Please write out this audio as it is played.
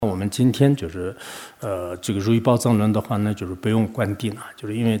们今天就是这个如意宝藏论的话呢，就是不用关定了，就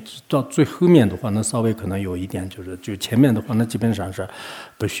是因为到最后面的话呢，稍微可能有一点就前面的话呢，基本上是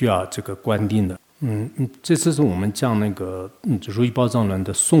不需要这个关定的。这次是我们讲那个如意宝藏论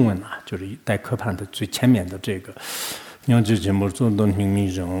的颂文啊，就是带科判的最前面的这个。냥 지침을 쏜던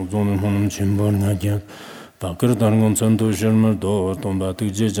힘이정 존은 혼음 침벌나게 바크르 다른 건 전도 실물도 돈바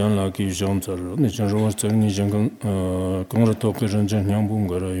뜨지잖아 기정저로 니저로 정니 정건 공르도 그런 정량분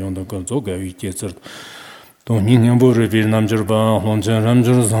거로 용도 건 조가 위께서 돈인형보를 빌남저바 혼자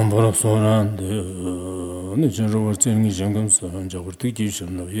남저로 삼보로 소란데 니저로 정니 정건 선적을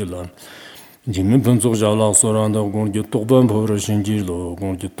뜨기셔는 일란 지금 분석자라 소란다 공기 똑반 보러 신지로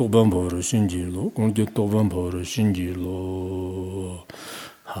공기 똑반 보러 신지로 공기 똑반 보러 신지로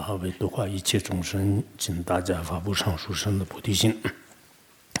好，为度化一切众生，请大家发布上殊胜的菩提心。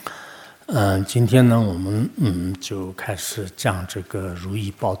今天呢，我们就开始讲这个《如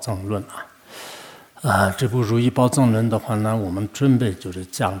意宝藏论》这部《如意宝藏论》的话呢，我们准备就是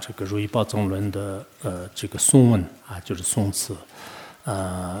讲这个《如意宝藏论》的这个颂文就是颂词。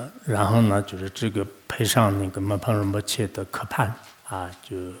然后呢，就是这个配上那个摩盘仁波切的科判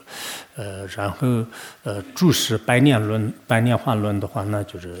然后注释白念化论的话呢，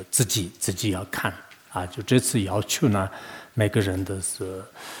就是自己要看就这次要求呢，每个人的是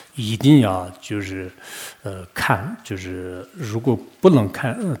一定要就是看，就是如果不能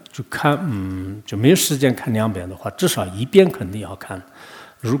看就看就没有时间看2遍的话，至少1遍肯定要看。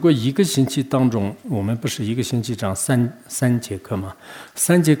如果一个星期当中，我们不是一个星期讲三节课吗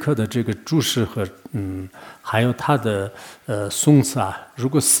？3节课的这个注释和还有它的颂词如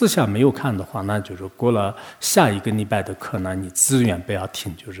果私下没有看的话，那就是过了下一个礼拜的课呢，你自愿不要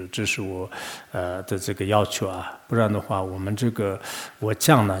听，就是这是我的这个要求不然的话，我们这个我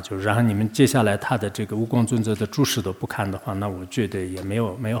讲呢，就是然后你们接下来他的这个无光尊者的注释都不看的话，那我觉得也没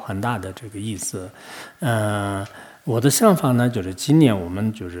有很大的这个意思。我的想法呢，就是今年我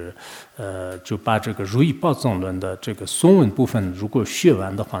们就是就把这个如意宝藏论的这个颂文部分如果学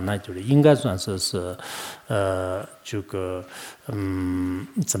完的话，那就是应该算是这个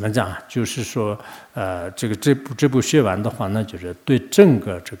怎么讲，就是说这部学完的话呢，就是对整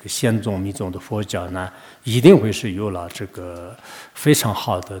个这个显宗密宗的佛教呢，一定会是有了这个非常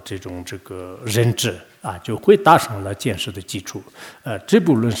好的这个认知就会打上了见识的基础。这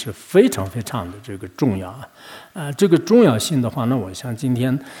部论是非常非常的这个重要这个重要性的话呢，我想今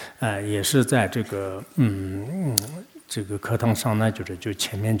天也是在这个这个课堂上呢，就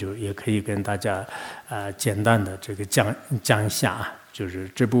前面就也可以跟大家简单的这个讲一下就是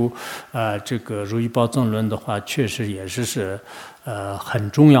这部这个如意宝藏论的话，确实也是很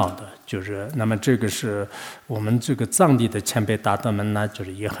重要的。就是那么这个是我们这个藏地的前辈大德们呢，就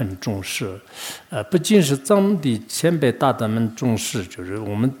是也很重视。不仅是藏地前辈大德们重视，就是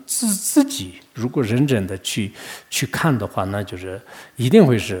我们自己如果认真的去看的话呢，就是一定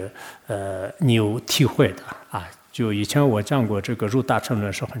会是你有体会的就以前我讲过，这个入大乘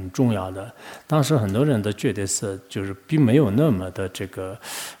论是很重要的。当时很多人都觉得就是并没有那么的这个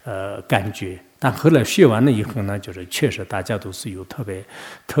感觉，但后来学完了以后呢，就是确实大家都是有特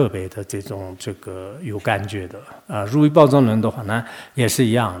别的这个有感觉的入意宝藏论的话呢，也是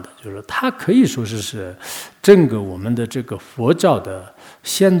一样的，就是它可以说是整个我们的这个佛教的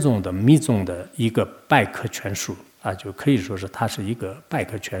显宗的密宗的一个百科全书就可以说是它是一个百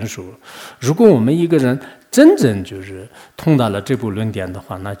科全书。如果我们一个人真正就是通达了这部论点的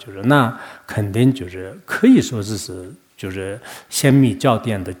话，那肯定就是可以说就是显密教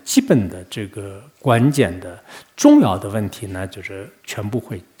典的基本的这个关键的重要的问题呢，就是全部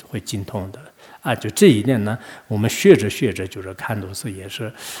会精通的就这一点呢，我们学着就是看都是也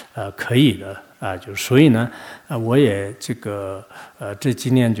是可以的就所以呢我也这几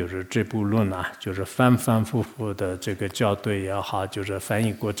年就是这部论就是反复的这个校对也好，就是翻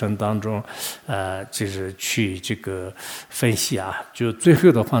译过程当中就是去这个分析就最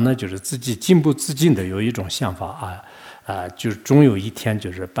后的话呢，就是自己进步自进的有一种想法就终有一天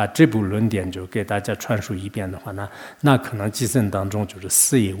就是把这部论点就给大家传述一遍的话呢，那可能今生当中就是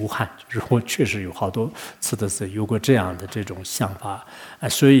死也无憾。就是我确实有好多次的是有过这样的这种想法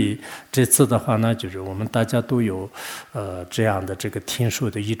所以这次的话呢，就是我们大家都有这样的这个听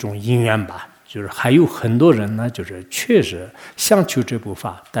说的一种因缘吧。就是还有很多人呢，就是确实想求这部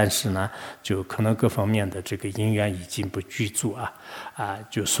法，但是呢，就可能各方面的这个因缘已经不具足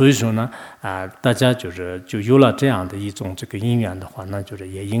就所以说呢大家就有了这样的一种这个因缘的话呢，就是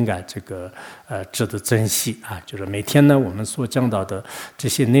也应该这个值得珍惜就是每天呢我们所讲到的这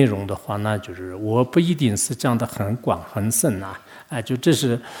些内容的话呢，就是我不一定是讲的很广很深就这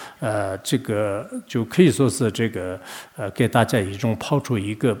是这个就可以说是这个给大家一种抛出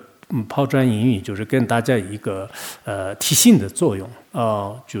一个抛砖引玉，就是跟大家一个提醒的作用。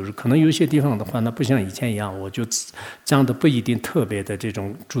就是可能有些地方的话，那不像以前一样，我就讲的不一定特别的这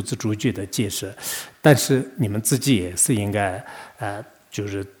种逐字逐句的解释，但是你们自己也是应该就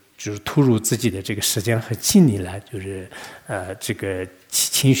是投入自己的这个时间和精力来，就是这个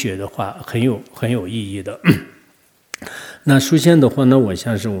勤学的话很有意义的。那首先的话呢，我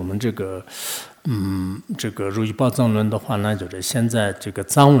像是我们这个如意宝藏论的话呢，就是现在这个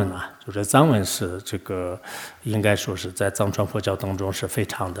藏文啊，就是藏文是这个应该说是在藏传佛教当中是非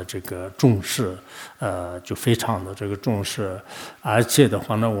常的这个重视，就非常的这个重视，而且的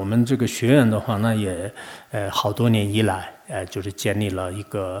话呢，我们这个学院的话呢，也好多年以来，就是建立了一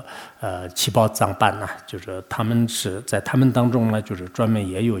个七宝藏班呐，就是他们是在他们当中呢，就是专门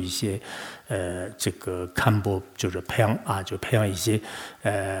也有一些这个堪布，就是培养啊，就培养一些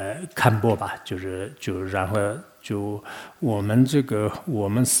堪布吧，然后就我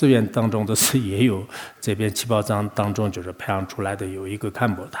们寺院当中的是也有这边七宝藏当中就是培养出来的有一个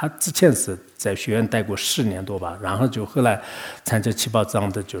堪布，他之前是在学院待过10年多吧，然后就后来参加七宝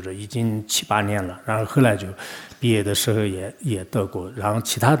藏的就是已经7、8年了，然后后来就毕业的时候也得过，然后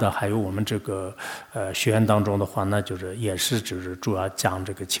其他的还有我们这个学院当中的话呢，也是主要讲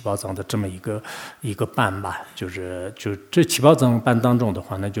这个七宝藏的这么一个班吧，就这七宝藏班当中的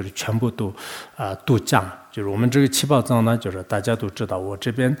话呢，就是全部都讲。就是我们这个七宝藏呢，就是大家都知道，我这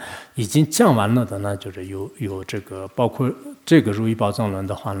边已经讲完了的呢，就是有这个包括这个如意宝藏论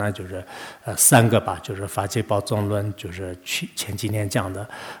的话呢，就是3个吧，就是法界宝藏论，就是前几年讲的，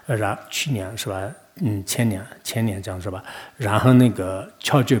去年是吧？前年讲是吧？然后那个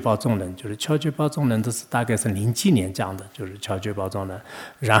敲觉宝藏论，就是敲觉宝藏论的是大概是0几年讲的，就是敲觉宝藏论。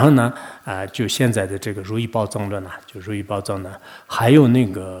然后呢，就现在的这个如意宝藏论啊，就如意宝藏论，还有那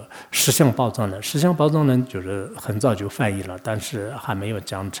个实相宝藏论，实相宝藏论就是很早就翻译了，但是还没有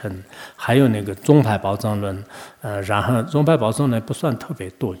讲成。还有那个宗派宝藏论，然后宗派宝藏论不算特别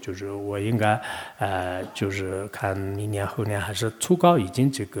多，就是我应该就是看明年后年还是初高已经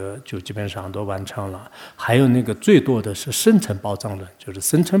这个就基本上都完成了。还有那个最多的是生成宝藏论，就是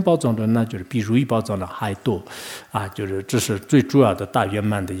生成宝藏论呢，就是比如意宝藏论还多啊，就是这是最主要的大圆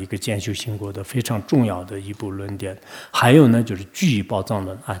满的一个渐修行过的非常重要的一部论点。还有呢，就是具义宝藏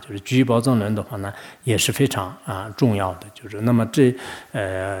论啊，就是具义宝藏论的话呢，也是非常重要的。就是那么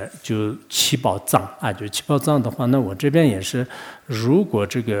就七宝藏啊，就七宝藏的话呢，我这边也是，如果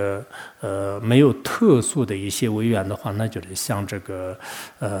这个没有特殊的一些违缘的话，那就是像这个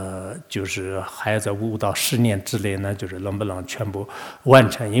就是还要在5到10年之内呢，就是能不能全部完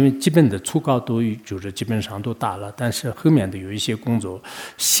成？因为基本的初稿都就是基本上都打了，但是后面的有一些工作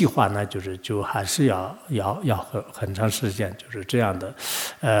细化呢，就还是要很长时间，就是这样的。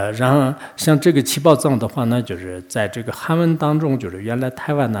然后像这个七宝藏的话呢，就是在这个汉文当中，就是原来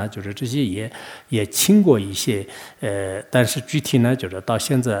台湾呢，就是这些也请过一些，但是具体呢，就是到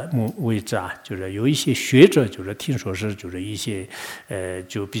现在为止啊，就是有一些学者，就是听说是就是一些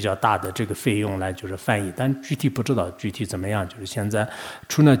就比较大的这个费用来就是翻译，但具体不知道具体怎么样。就是现在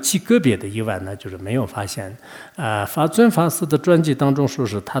除了极个别的以外呢，就是没有发现。法尊法师的传记当中说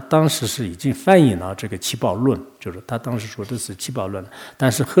是他当时是已经翻译了这个七宝论，就是他当时说的是七宝论，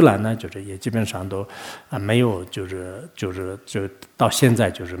但是后来呢，就是也基本上都没有，就到现在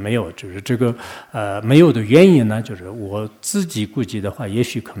就是没有，就是这个没有的原因呢，就是我自己估计的话，也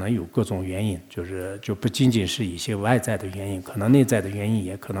许可能有各种原因，就不仅仅是一些外在的原因，可能内在的原因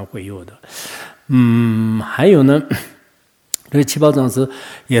也可能会有的。还有呢，这个七宝藏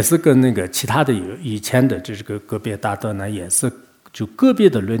也是跟那个其他的以前的这个个别大德呢，也是就个别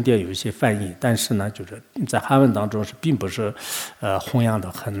的论点有一些翻译，但是呢，就是在汉文当中是并不是弘扬的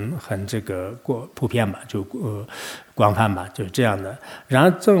很这个普遍吧，就广泛吧，就是这样的。然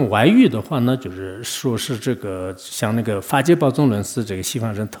后这种外语的话呢，就是说是这个像那个法界宝藏论是这个西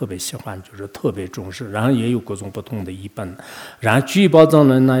方人特别喜欢，就是特别重视，然后也有各种不同的译本。然后具义宝藏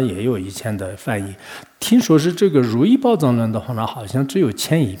论呢，也有以前的翻译。听说是这个如意宝藏论的话呢，好像只有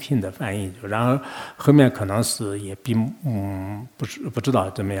前一品的翻译，然后后面可能是也不知道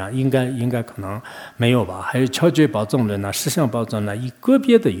怎么样，应该可能没有吧。还有敲觉宝藏论呢，实相宝藏呢，以个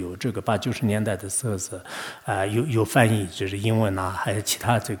别的有这个80、90年代的时候是有翻译，就是英文啊，还有其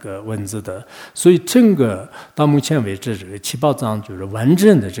他这个文字的。所以整个到目前为止，这个七宝藏就是完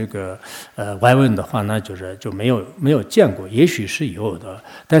整的这个外文的话呢，就没有见过，也许是有的，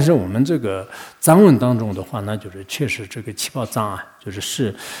但是我们这个藏文当中的话呢，就是确实这个七宝藏啊，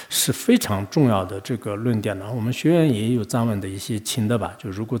是非常重要的这个论点呢。我们学院也有藏文的一些亲的吧，就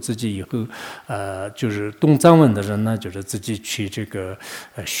如果自己以后就是懂藏文的人呢，就是自己去这个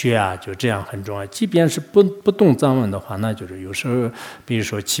学啊，就这样很重要。即便是不懂藏文的话，那就是有时候比如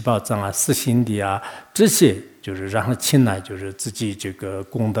说七宝藏啊、四心地啊这些。就是让他亲来，就是自己这个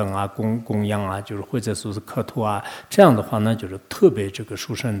供灯啊、供养啊，就是或者说是磕头啊，这样的话呢，就是特别这个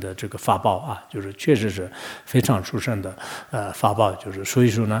殊胜的这个法宝啊，就是确实是非常殊胜的法宝。就是所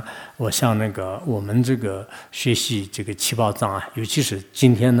以说呢，我像那个我们这个学习这个七宝藏啊，尤其是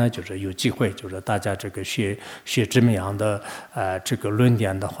今天呢，就是有机会，就是大家这个学这么样的这个论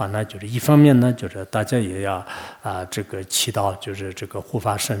点的话呢，就是一方面呢，就是大家也要这个祈祷，就是这个护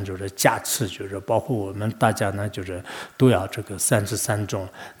法神就是加持，就是包括我们大家。就是都要这个33种。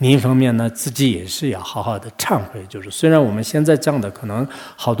另一方面呢，自己也是要好好的忏悔。就是虽然我们现在讲的可能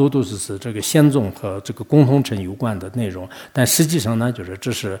好多都是这个仙宗和这个共同城有关的内容，但实际上呢，就是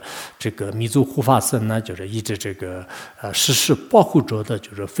这是这个弥祖护法僧呢，就是一直这个实施保护着的，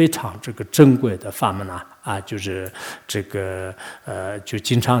就是非常这个珍贵的法门就是这个就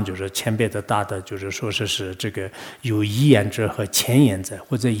经常就是前辈的大的就是说是这个有一眼者和前眼者，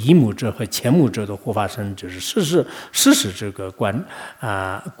或者一目者和前目者的护法神，就是实时这个观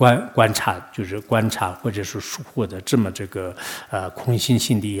察，就是观察或者是疏忽的这么这个空心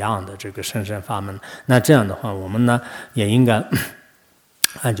心地一样的这个神圣法门。那这样的话，我们呢也应该。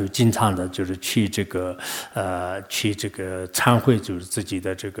就经常的，就是去这个忏悔，就是自己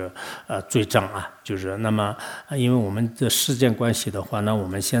的这个罪障啊，就是那么，因为我们的时间关系的话呢，我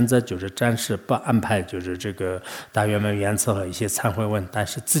们现在就是暂时不安排，就是这个大圆满原则和一些忏悔文，但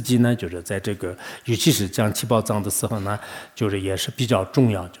是自己呢，就是在这个，尤其是讲七宝藏的时候呢，就是也是比较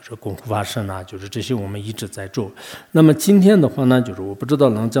重要，就是供护法神啊，就是这些我们一直在做。那么今天的话呢，就是我不知道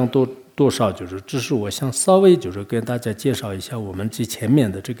能讲多少，就是只是我想稍微就是跟大家介绍一下我们这前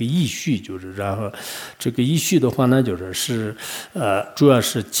面的这个依序，就是然后这个依序的话呢，就是主要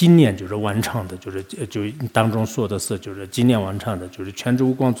是今年就是完成的，就当中说的是就是今年完成的，就是全知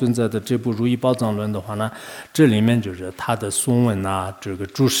无光尊者的这部《如意宝藏论》的话呢，这里面就是他的颂文啊，这个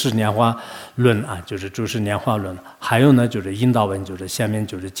诸释拈花论啊，就是诸释拈花论，还有呢就是引导文，就是下面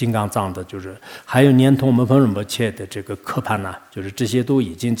就是金刚藏的，就是还有念通摩诃仁波切的这个科判呐，就是这些都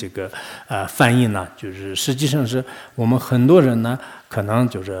已经这个翻译呢，就是实际上是我们很多人呢，可能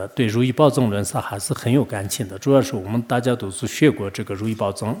就是对如意宝藏论上还是很有感情的。主要是我们大家都是学过这个如意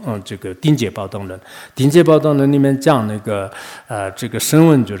宝藏，这个定解宝藏论。定解宝藏论里面讲那个这个声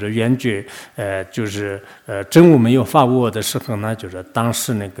闻就是缘觉，就是真无没有法无我的时候呢，就是当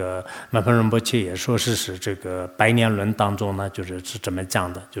时那个摩诃仁波切也说是这个百年论当中呢，就是这么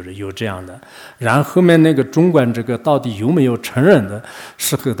讲的，就是有这样的。然后后面那个中观这个到底有没有承认的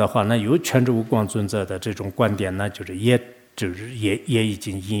时候的话，那有全知无光尊者的这种观点呢，就是也已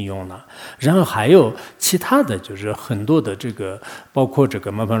经应用了，然后还有其他的就是很多的这个，包括这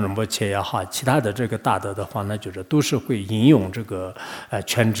个摩诃仁波切也好，其他的这个大德的话呢，就是都是会引用这个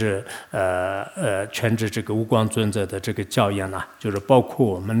全知这个无光尊者的这个教言呐，就是包括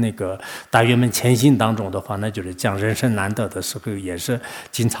我们那个大圆满前行当中的话呢，就是讲人生难得的时候，也是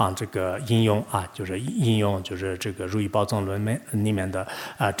经常这个引用啊，就是引用就是这个如意宝藏论里面的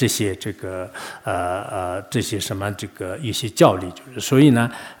这些这个这些什么这个一些教理，就是所以呢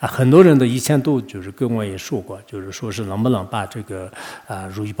很多人的以前都就是跟我也说过，就是说是能不能把这个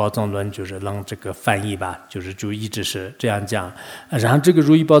如意宝藏论就是让这个翻译吧，就一直是这样讲。然后这个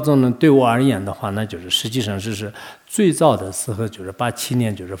如意宝藏论对我而言的话呢，就是实际上是最早的时候，就是87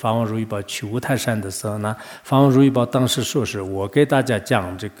年，就是法王如意宝去五台山的时候呢，法王如意宝当时说是我给大家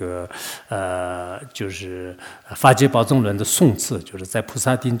讲这个就是法界宝藏论的颂词，就是在菩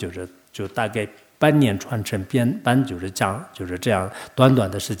萨町就大概半年传承编班，就是讲就是这样短短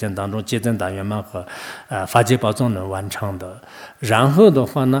的时间当中，结真大圆满和法界宝藏论完成的。然后的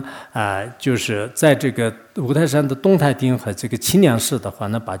话呢就是在这个五台山的东台町和这个清凉寺的话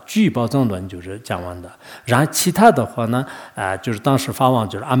呢，把具宝藏论就是讲完的。然后其他的话呢就是当时法王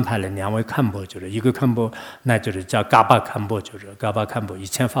就是安排了2位堪布，就是一个堪布那就是叫嘎巴堪布，就是嘎巴堪布，以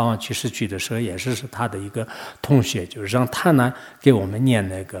前法王去世去的时候也是他的一个同学，就是让他呢给我们念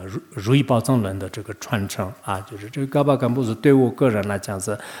那个如意宝藏论的这个传承啊，就是这个嘎巴堪布是对我个人来讲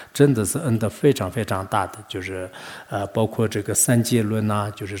是真的是恩德非常非常大的，就是包括这个三界论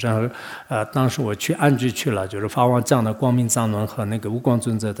啊，就是然后当时我去安居去了，就是法王讲的光明藏论和那个无光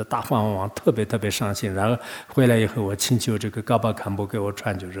尊者的大法王特别特别上心，然后回来以后我请求这个嘎巴堪布给我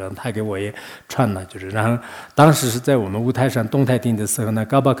传，就是让他给我也传了，就是然后当时是在我们五台山东台町的时候呢，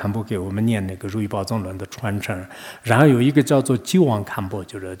嘎巴堪布给我们念那个如意宝藏论的传承，然后有一个叫做九王堪布，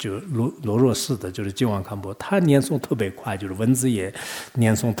就是罗若寺的，就是金王堪布，他念诵特别快，就是文字也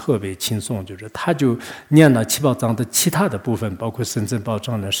念诵特别轻松，就是他就念了七宝藏的其他的部分，包括深圳宝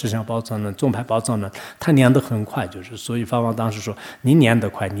藏论、实相宝藏论、宗派宝藏论，他念得很快，就是所以法王当时说，你念得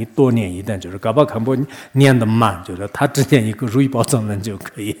快，你多念一点，就是噶巴堪布念得慢，就是他只念一个如意宝藏论就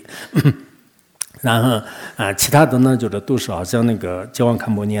可以。然后其他的呢，就是都是好像那个金王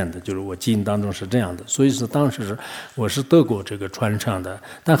堪布念的，就是我记忆当中是这样的。所以是当时我是德国这个传承的，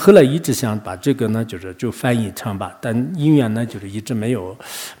但后来一直想把这个呢，就翻译成吧，但因缘呢，就是一直没有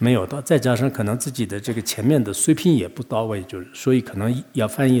到，再加上可能自己的这个前面的水平也不到位，就是所以可能要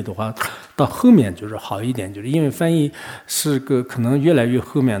翻译的话，到后面就是好一点，就是因为翻译是个可能越来越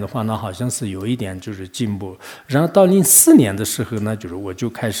后面的话呢，好像是有一点就是进步。然后到04年的时候呢，就是我就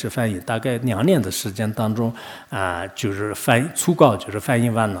开始翻译，大概2年的时间当中就是初稿就是翻译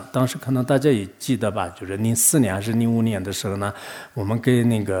完了。当时可能大家也记得吧，就是04年还是05年的时候呢，我们给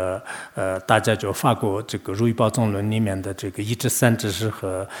那个大家就发过这个《如意宝藏论》里面的这个一至三知识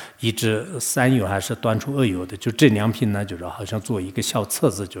和一至三有还是断除恶有的，就这2品呢，就是好像做一个小册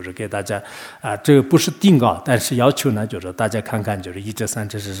子，就是给大家这个不是定稿，但是要求呢，就是大家看看就是一至三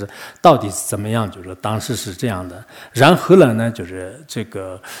知识是到底是怎么样，就是当时是这样的。然后呢，就是这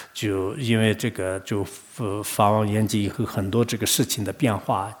个就因为这个就法王圆寂以后很多这个事情的变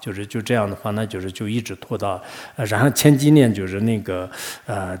化，就这样的话呢，就一直拖到然后前几年就是那个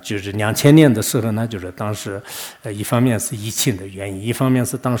就是2000年的时候呢，就是当时一方面是疫情的原因，一方面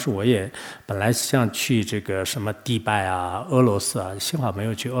是当时我也本来想去这个什么迪拜啊、俄罗斯啊，幸好没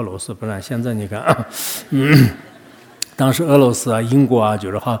有去俄罗斯，不然现在你看当时俄罗斯啊、英国啊，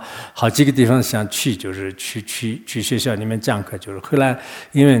就是好几个地方想去，就是去学校里面讲课，就是后来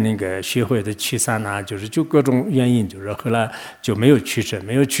因为那个学会的驱散啊，就各种原因，就是后来就没有去成。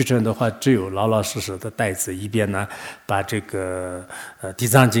没有去成的话，只有老老实实的带子，一边呢把这个地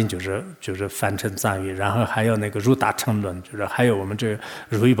藏经就是翻成藏语，然后还有那个入大乘论，就是还有我们这个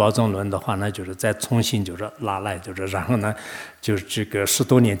如意宝藏论的话呢，就是再重新就是拉来，就是然后呢。就是这个10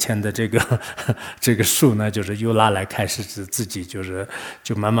多年前的这个书呢，就是又拉来开始自己就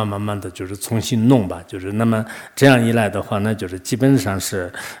慢慢的就是重新弄吧，就是那么这样一来的话呢，就是基本上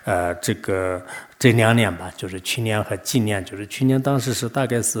是这2年吧，就是去年和今年，就是去年当时是大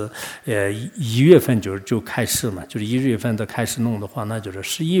概是1月份就开始嘛，就是1月份的开始弄的话，那就是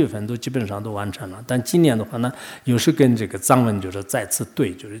11月份都基本上都完成了。但今年的话呢，又是跟这个藏文就是再次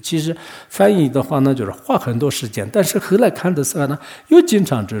对，就是其实翻译的话呢，就是花很多时间，但是后来看的时候呢，又经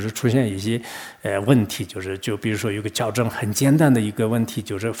常就是出现一些问题，就比如说有个校正很简单的一个问题，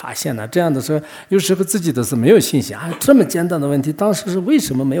就是发现了这样的时候，有时候自己的是没有信心啊，这么简单的问题，当时是为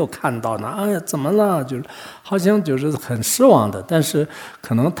什么没有看到呢？哎呀，怎么了？就是好像就是很失望的，但是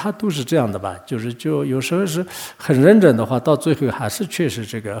可能他都是这样的吧，就有时候是很认真的话，到最后还是确实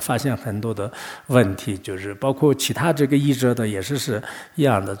这个发现很多的问题，就是包括其他这个译者的也是一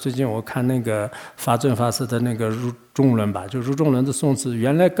样的。最近我看那个法尊法师的那个入中论吧，就入中论的宋词，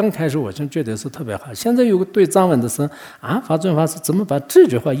原来刚开始我就觉得是特别好，现在有个对藏文的是法尊法师怎么把这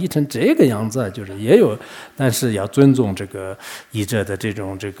句话译成这个样子，就是也有，但是要尊重这个译者的这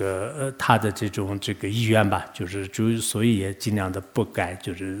种他的这种意愿吧，所以也尽量的不改，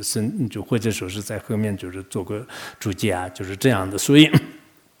就或者说是在后面就是做个注解啊，就是这样的，所以。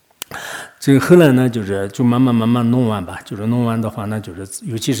这个后来呢，就慢慢弄完吧。就是弄完的话呢，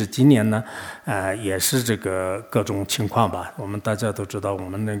尤其是今年呢，也是这个各种情况吧。我们大家都知道，我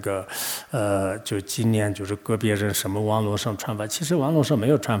们那个就今年就是个别人什么网络上传法，其实网络上没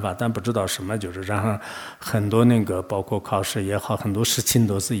有传法，但不知道什么，然后很多那个包括考试也好，很多事情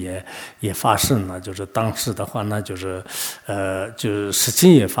都是也发生了。就是当时的话呢，就是事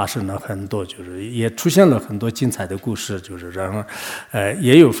情也发生了很多，也出现了很多精彩的故事，然后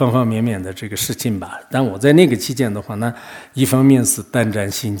也有方方面面的这个事情吧。但我在那个期间的话呢，一方面是胆战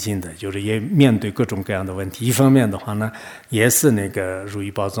心惊的，也面对各种各样的问题；一方面的话呢，也是那个如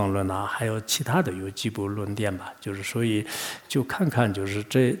意宝藏论啊，还有其他的有几部论点吧。所以就看看，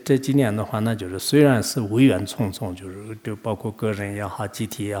这几年的话呢，虽然是危缘重重，就包括个人也好，集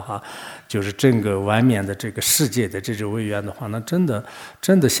体也好，整个外面的这个世界的这种危缘的话呢，真的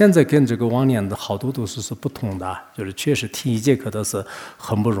现在跟这个往年的好多都是不同的，确实听一节课都是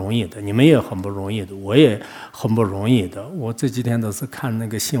很不容易的，你们也很不容易的，我也很不容易的。我这几天都是看那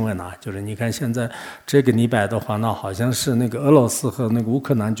个新闻啊，你看现在这个礼拜的话呢，好像是那个俄罗斯和那个乌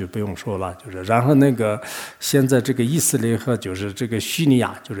克兰就不用说了，然后那个现在这个以色列和这个叙利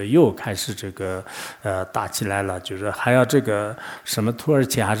亚又开始打起来了，还有这个什么土耳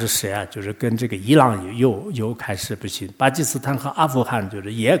其还是谁啊，跟这个伊朗又开始不行，巴基斯坦和阿富汗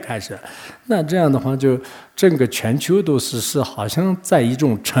也开始，那这样的话整个全球都是好像在一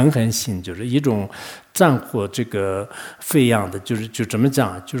种陈恒性，就是一种战火这个飞扬的，就怎么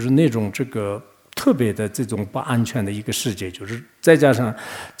讲，就是那种这个特别的这种不安全的一个世界，就是再加上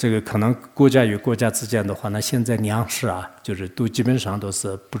这个可能国家与国家之间的话，那现在粮食啊，就是都基本上都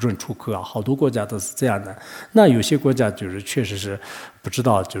是不准出口啊，好多国家都是这样的。那有些国家就是确实是不知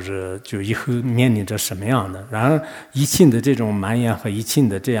道，就以后面临着什么样的。然后疫情的这种蔓延和疫情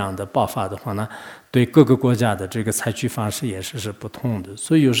的这样的爆发的话呢，对各个国家的这个采取方式也是不同的。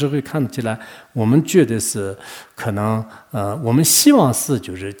所以有时候会看起来，我们觉得是可能我们希望是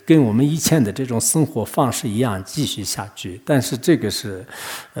就是跟我们以前的这种生活方式一样继续下去，但是这个是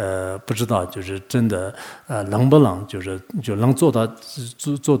不知道就是真的能不能就能做到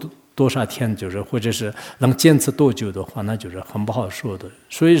做多少天，就是或者是能坚持多久的话，那就是很不好说的。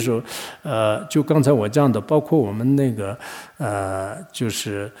所以说就刚才我讲的，包括我们那个就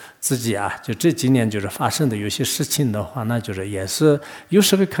是自己啊，就这几年就是发生的有些事情的话，那就是也是有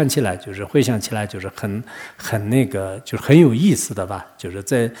时候看起来就是回想起来就是很那个就是很有意思的吧，就是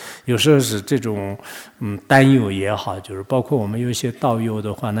在有时候是这种担忧也好，就是包括我们有一些道友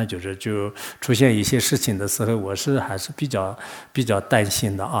的话，那就是就出现一些事情的时候，我还是比较担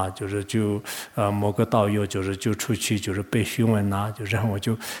心的啊，某个道友就出去就是被询问呐，就让我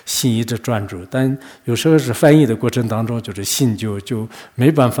就心一直专注，但有时候是翻译的过程当中，就是心就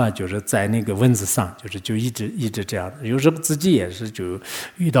没办法，就是在那个文字上，就一直这样。有时候自己也是就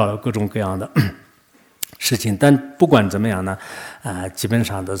遇到了各种各样的事情，但不管怎么样呢，基本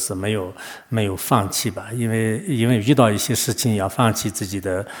上都是没有放弃吧，因为遇到一些事情要放弃自己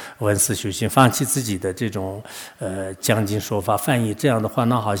的文思修行，放弃自己的这种讲经说法翻译，这样的话，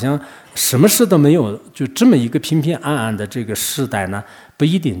那好像什么事都没有，就这么一个平平安安的这个时代呢，不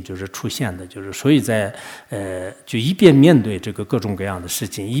一定就是出现的，就是所以在就一边面对这个各种各样的事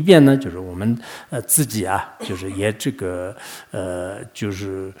情，一边呢就是我们自己啊，就是也这个就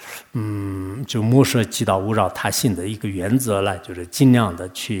是就莫涉及到勿扰他心的一个原则来，就是尽量的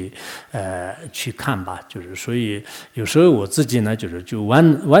去看吧，就是所以有时候我自己呢，就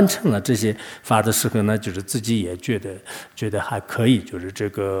完成了这些法的时候呢，就是自己也觉得还可以，就是这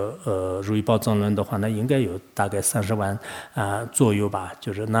个如意宝藏论的话呢，应该有大概30万左右吧。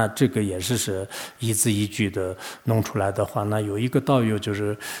就是那这个也是一字一句的弄出来的话，那有一个道友就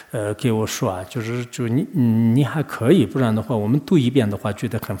是给我说啊，就你还可以，不然的话我们读一遍的话觉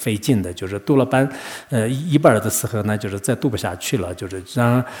得很费劲的，就是读了一半的时候呢，就是再读不下去了，就是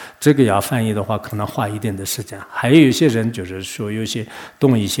让这个要翻译的话可能花一定的时间。还有一些人就是说有些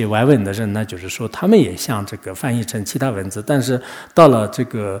懂一些外文的人呢，就是说他们也想这个翻译成其他文字，但是到了这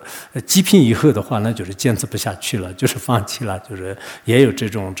个极品以后的话呢，就是坚持不下去了，就是放弃了，就是也有这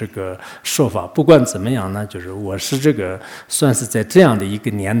个说法。不管怎么样呢，就是我是这个算是在这样的一个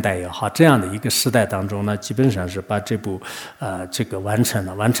年代也好，这样的一个时代当中呢，基本上是把这部这个完成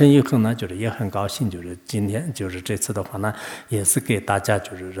了。完成以后呢，就是也很高兴，就是今天就是这次的话呢，也是给大家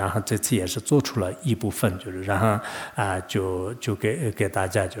就是然后这次也是做出了一部分，就是然后就给大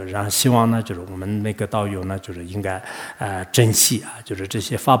家，就是然后希望呢，就是我们每个道友呢，就是应该珍惜啊，就是这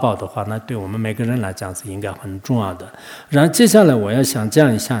些法宝的话呢，对我们每个人来讲是应该很重要的。然后接下来我要想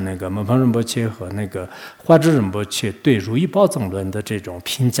讲一下那个蒙旁仁波切和那个华智仁波切对如意宝藏论的这种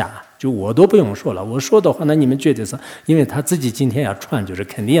评价。就我都不用说了，我说的话，那你们觉得是？因为他自己今天要传，就是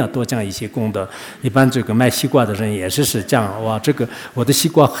肯定要多讲一些功德。一般这个卖西瓜的人也是讲，哇，这个我的西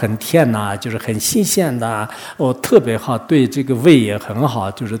瓜很甜呐，就是很新鲜的，特别好，对这个胃也很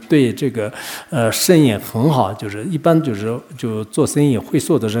好，就是对这个肾也很好，就是一般就做生意会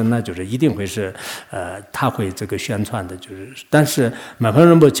做的人呢，就是一定会是他会这个宣传的，就是但是满盘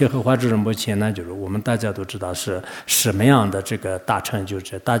仁波切和华智仁波切呢，就是我们大家都知道是什么样的这个大成就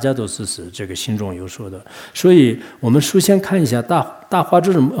者，大家都是这个心中有数的。所以我们首先看一下大华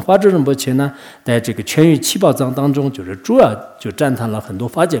智仁波切呢，在这个全语七宝藏当中，就是主要就赞叹了很多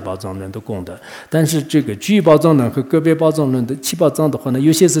法界宝藏论的功德。但是这个居易宝藏论和个别宝藏论的七宝藏的话呢，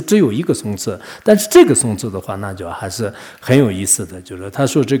有些是只有一个颂词，但是这个颂词的话，那就还是很有意思的。就是他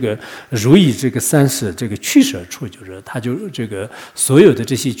说这个如意这个三世这个取舍处，就是他就这个所有的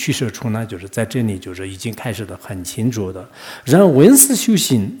这些取舍处呢，就是在这里就是已经开始的很清楚的。然后文思修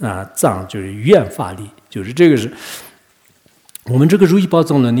行藏就是语言法力，就是这个是我们这个《如意宝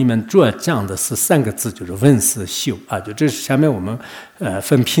藏论》里面主要讲的是3个字，就是闻思修啊。就这是下面我们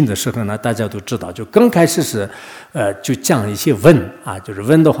分品的时候呢，大家都知道，就刚开始是就讲一些闻啊，就是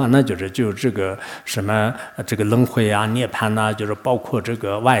闻的话呢，就这个什么这个轮回啊、涅槃呐，就是包括这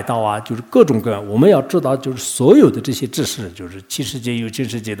个外道啊，就是各种各样。我们要知道，就是所有的这些知识，就是7世界有7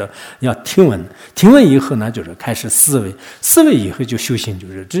世界的要听闻，听闻以后呢，就是开始思维，思维以后就修行，就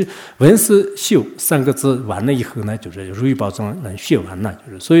是这闻思修3个字完了以后呢，就是如意宝藏能学完了，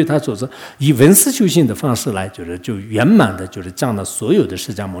就是所以他说是以闻思修行的方式来，就圆满的，就是讲了所有的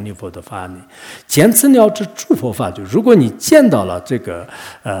释迦牟尼佛的法理，见此了知诸佛法。就如果你见到了这个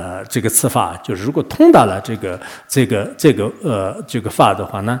此法，就是如果通达了这个法的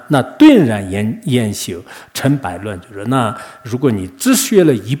话呢，那顿然言修成百论。就是那如果你只学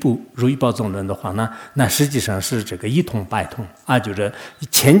了一部如意宝藏论的话呢，那实际上是这个一通百通啊，就是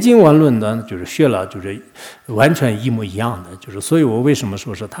千经万论呢，就是学了就是完全一模一样的。就是所以我为什么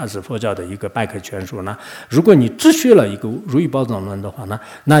说是它是佛教的一个百科全书呢？如果你只学了一个如意宝藏论的话呢，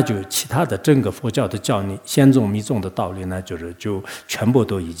那就其他的整个佛教的教理、显宗密宗的道理呢，就全部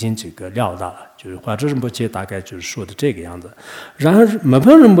都已经这个料到了。就是华智仁波切大概就是说的这个样子。然后门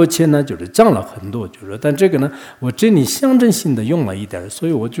旁仁波切呢，就是讲了很多，就是但这个呢，我这里象征性的用了一点，所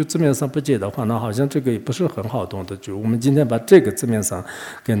以我就字面上不解的话呢，好像这个也不是很好懂的。就是我们今天把这个字面上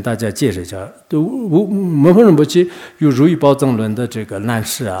跟大家解释一下。门旁仁波切有如意宝藏论的这个难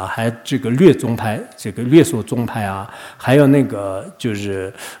释啊，还有这个略宗派、这个略所宗派啊，还有那个就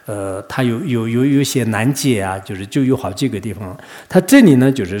是它有些难解啊，就有好几个地方。它这里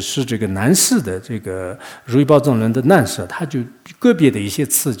呢，是这个难释的这个如意宝藏论的难释，它就个别的一些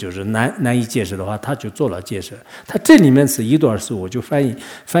词就是难以解释的话，它就做了解释。它这里面是一段是我就翻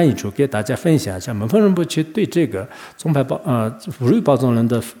译出给大家分享一下。门旁仁波切对这个宗派如意宝藏论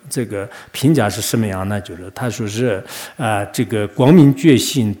的这个评价是什么样呢？就是他说是这个光明觉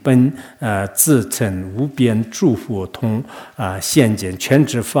性本自称无边诸佛通现见全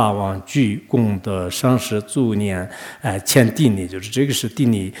知法王具功德上师助念前定力，就是这个是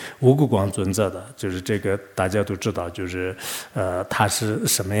定力无故光尊者的，就是这个大家都知道，就是他是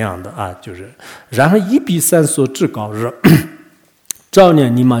什么样的啊？就是然后一比三所至高日。照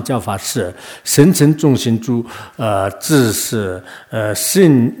念尼玛教法是深沉众心诸知识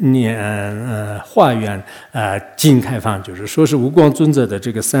圣念化缘尽开放，就是说是无光尊者的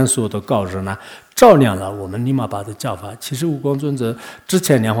这个3所的告知呢，照亮了我们尼玛巴的教法。其实无光尊者之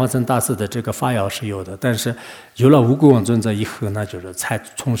前莲花生大师的这个法要是有的，但是有了无光尊者以后呢，就是才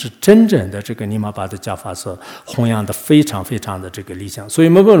从事真正的这个尼玛巴的教法，是弘扬的非常非常的这个理想。所以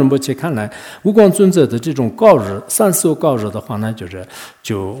门旁仁波切看来，无光尊者的这种告知3所告知的话呢，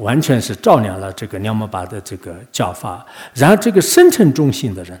就完全是照亮了这个尼玛巴的这个教法。然后这个深沉中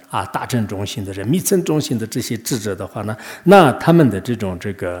心的人啊，大乘中心的人、密乘中心的这些智者的话呢，那他们的这种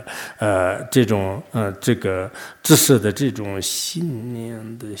这个知识的这种信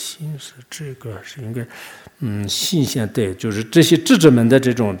念的心是这个是应该信心，对，就是这些智者们的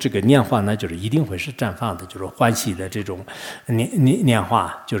这个念化呢，就是一定会是绽放的，就是欢喜的这种念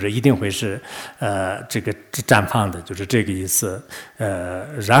化，就是一定会是这个绽放的，就是这个意思。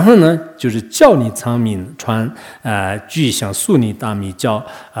然后呢，就是教理昌明传具象肃立大密教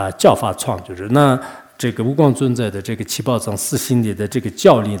法创，就是那。这个无光尊者的这个七宝藏4心里的这个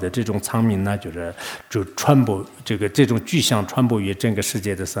教理的这种昌明呢，就传播这种具象传播于整个世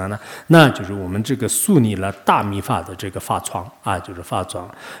界的时候呢，那就是我们这个树立了大密法的这个法窗啊，就是法窗。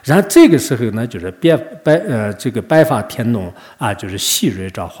然后这个时候呢，就是这个白发天龙啊，就是细蕊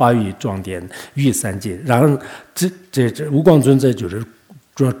照华语装点御三界。然后这无光尊者就是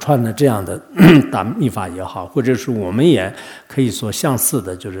传的这样的大密法也好，或者是我们也可以说相似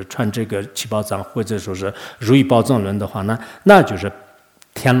的，就是传这个七宝藏，或者说是如意宝藏论的话呢，那就是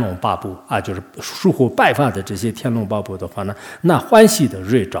天龙八部啊，就是疏忽拜法的这些天龙八部的话呢，那欢喜的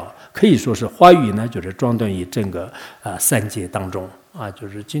瑞照可以说是华语呢，就是装顿于整个三界当中。啊，就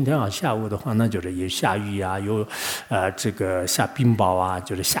是今天下午的话呢，就是有下雨啊，有这个下冰雹啊，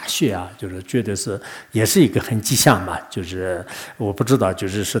就是下雪啊，就是觉得也是一个很吉祥吧。就是我不知道，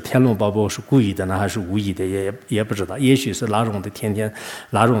是天龙八部是故意的呢，还是无意的，也不知道。也许是拉拢的天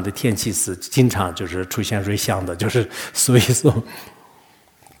气是经常就是出现瑞相的，就是所以说。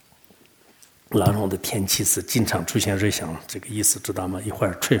拉拢的天气是经常出现瑞相，这个意思知道吗？一会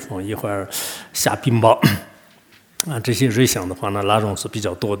儿吹风，一会儿下冰雹。啊，这些瑞相的话呢，拉拢是比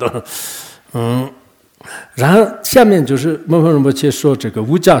较多的，然后下面就是门旁仁波切说这个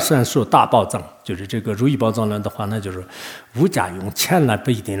无价善说大宝藏就是这个如意宝藏论的话，那就是无价用钱来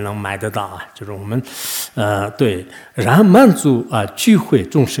不一定能买得到啊。就是我们对，然后满足聚会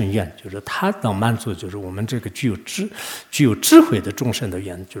众生愿，就是他能满足，就是我们这个具有智慧的众生的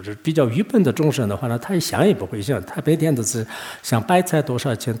愿。就是比较愚笨的众生的话呢，他想也不会想，他每天都是想白菜多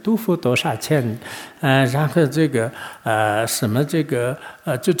少钱，豆腐多少钱，然后这个什么这个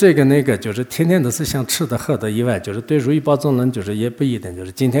就这个那个，就是天天都是想吃的喝的以外，就是对如意宝藏论就是也不一定，就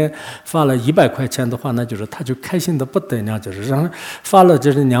是今天发了100块钱的话呢，就是他就开心的不得了，就是然后发了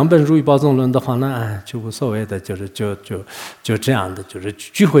就是2本如意宝藏论的话呢，就无所谓的，就是就这样的，就是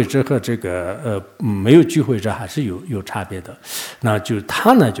聚会者和这个没有聚会者还是有差别的。那就是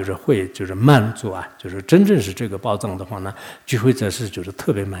他呢，就是会就是满足就是真正是这个宝藏的话呢，聚会者是就是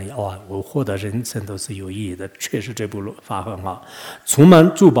特别满意我获得人生都是有意义的，确实这部法很好。充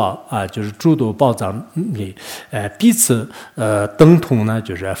满珠宝就是诸多宝藏里彼此等同呢，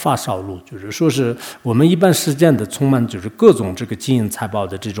就是发烧路，就是说是我们一般实践的充满就是各种这个金银财宝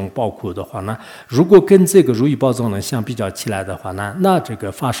的这种宝库的话呢，如果跟这个如意宝藏论相比较起来的话呢，那这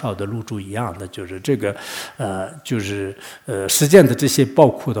个发烧的路珠一样的，就是这个就是实践的这些宝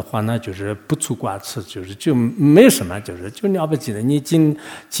库的话呢，就是不出挂齿，就没什么，就了不起的。你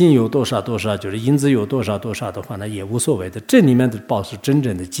金有多少多少，就是银子有多少多少的话呢，也无所谓的。这里面的宝是真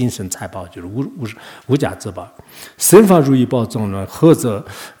正的精神财宝，就是无价之宝。生发如意宝藏论，何则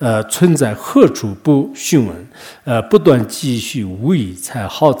存在何处不询问？不断继续无疑，才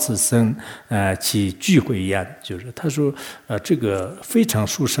好此生其聚会焉。就是他说这个非常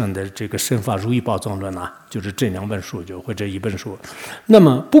殊胜的这个生发如意宝藏论就是这2本书或者1本书。那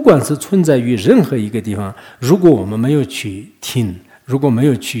么不管是存在于任何一个地方，如果我们没有去听，如果没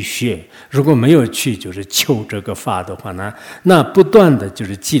有去学，如果没有去就是求这个法的话呢，那不断的就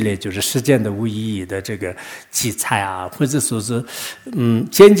是积累就是实践的无意义的这个积财或者说是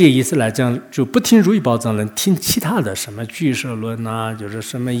间接意思来讲，就不听如意宝藏论，听其他的什么俱舍论就是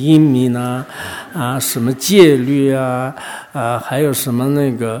什么阴明什么戒律还有什么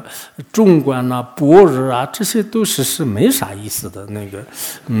那个中观般若这些都是没啥意思的那个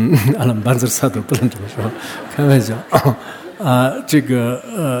阿兰班子萨都不能这么说，开玩笑这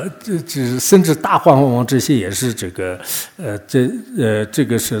个这甚至大皇王这些也是这个这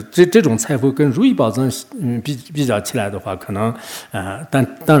个是这种财富跟如意宝藏比较起来的话，可能但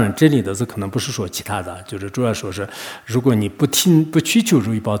当然这里的是可能不是说其他的，就是主要说是如果你不去求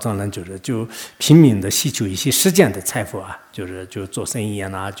如意宝藏呢，就拼命的吸求一些实践的财富就做生意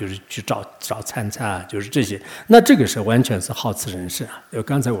就是去找参财就是这些，那这个是完全是好此人世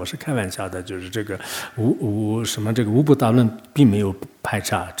刚才我是开玩笑的，就是这个什么这个无不大论并没有排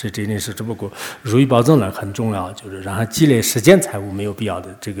斥这件事，只不过如意宝藏论很重要，就是让它积累实践财物没有必要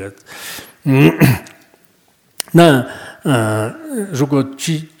的这个那如果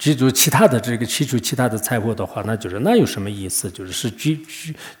记住其他的这个去除其他的财富的话，那有什么意思？就是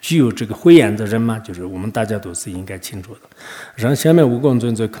具有这个慧眼的人嘛，就是我们大家都是应该清楚的。然后下面无光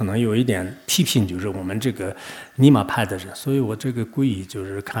尊者可能有一点批评，就是我们这个尼玛派的人，所以我这个故意就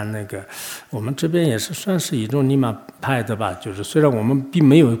是看那个我们这边也是算是一种尼玛派的吧，就是虽然我们并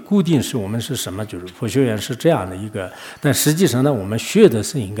没有固定是我们是什么，就是佛学院是这样的一个，但实际上呢，我们学的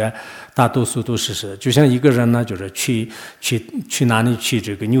是应该大多数都是就像一个人呢，就是去哪里去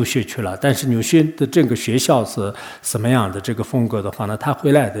这个留学去了，但是留学的这个学校是什么样的这个风格的话呢，他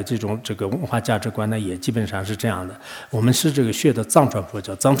回来的这个文化价值观呢，也基本上是这样的。我们是这个学的藏传佛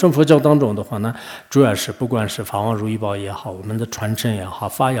教，藏传佛教当中的话呢，主要是不管是法王如意宝也好，我们的传承也好，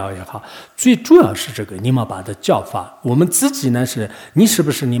法要也好，最主要是这个尼玛巴的教法。我们自己呢你是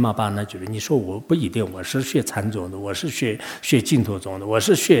不是尼玛巴呢？就是你说我不一定，我是学禅宗的，我是学净土宗的，我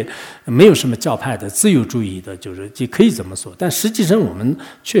是学没有什么教派的自由主义的，就是就可以这么说。但实际上我们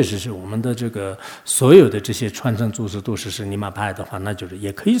确实是我们的这个所有的这些传承祖师都是尼玛派的话，那就是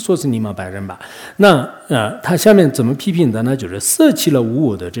也可以说是尼玛派人吧。那他下面怎么批评的呢？就是舍弃了无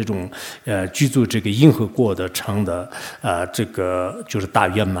我的这种居住这个因和果的成的这个就是大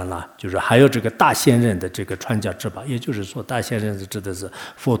圆满了，就是还有这个大仙人的这个传教之宝，也就是说大仙人指的是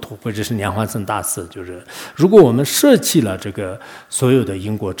佛陀或者是莲花生大师，就是如果我们舍弃了这个所有的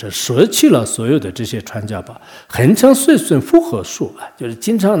因果者，舍弃了所有的这些传教宝，横常随顺复合术就是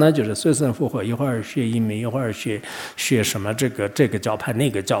经常呢就是随顺复合，一会儿学英明，一会儿学什么这个教派那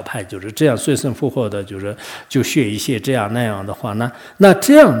个教派，就是这样随顺复合的，就学一些这样那样的话呢，那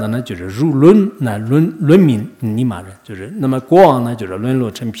这样的呢就是入沦民尼玛人，就是那么国王呢就是沦落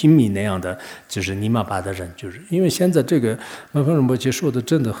成平民那样的，就是尼玛巴的人，就是因为现在这个曼峰仁波切说的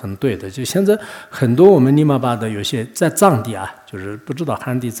真的很对的，就现在很多我们尼玛巴的有些在藏地就是不知道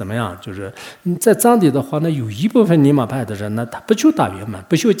汉地怎么样，就是在藏地的话呢，有一部分尼玛派的人呢，他不修大圆满，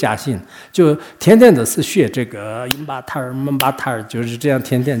不修假性，就天天的是学这个因巴塔尔、蒙巴塔尔，就是这样，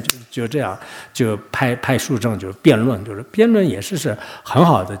天天就这样就拍书证，就是辩论，就是辩论也是很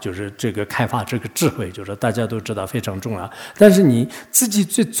好的，就是这个开发这个智慧，就是大家都知道非常重要。但是你自己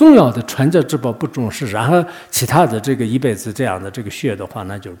最重要的传家之宝不重视，然后其他的这个一辈子这样的这个学的话，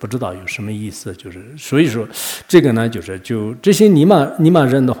那就不知道有什么意思。就是所以说，这个呢，就这些尼玛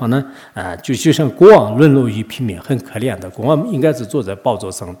人的话呢，就像国王沦落于平民，很可怜的。国王应该是坐在宝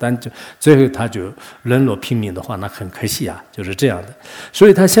座上，但最后他就沦落平民的话，那很可惜啊，就是这样的。所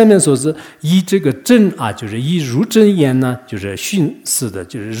以他下面说是以这个真啊，就是以如真言呢，就是熏死的，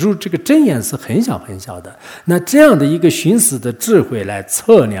就是如这个真言是很小很小的。那这样的一个熏死的智慧来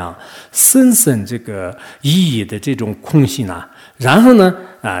测量深深这个意义的这种空性啊，然后呢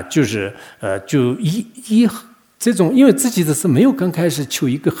就以这种，因为自己的是没有刚开始求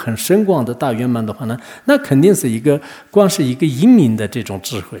一个很深广的大圆满的话呢，那肯定是光是一个英明的这种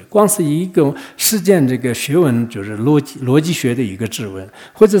智慧，光是一个实践这个学问，就是逻辑学的一个智慧，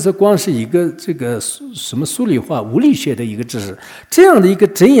或者是光是一个这个什么数理化物理学的一个知识，这样的一个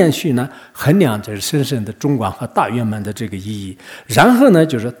真言序呢，衡量这深深的中观和大圆满的这个意义。然后呢，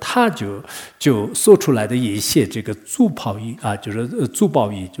就是他就说出来的一些这个珠宝义啊，就是珠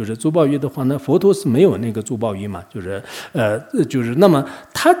宝义，就是珠宝义的话呢，佛陀是没有那个珠宝义嘛，就是那么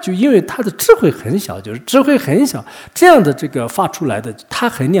他就因为他的智慧很小，就是智慧很小，这样的这个发出来的，他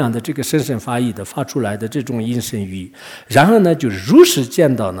衡量的这个深深法义的发出来的这种因身语，然后呢，就是如实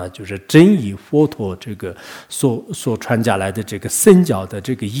见到呢，就是真以佛陀这个所传下来的这个深教的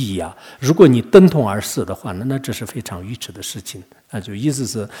这个意义啊，如果你等同而视的话呢，那这是非常愚痴的事情。就意思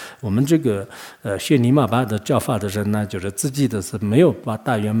是我们这个学尼玛巴的教法的人呢，就是自己的是没有把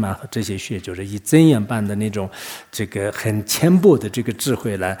大圆满和这些学，就是以真言般的那种这个很浅薄的这个智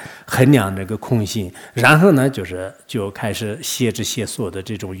慧来衡量这个空性，然后呢，就开始写所的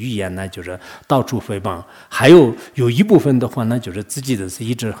这种语言呢，就是到处诽谤。还有一部分的话呢，就是自己的是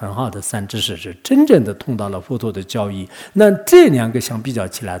一直很好的善知识，是真正的通到了佛陀的教义。那这两个相比较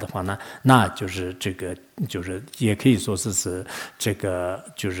起来的话呢，那就是这个。就是也可以说是这个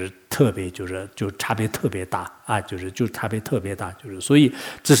就是特别就差别特别大啊，就差别特别大，就是所以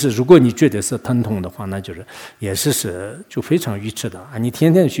这是如果你觉得是疼痛的话，那就是也是就非常愚痴的啊！你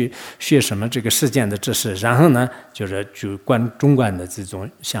天天去学什么这个世间的知识，然后呢就中观的这种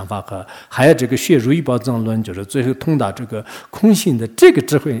想法和还有这个学如意宝藏论，就是最后通到这个空性的这个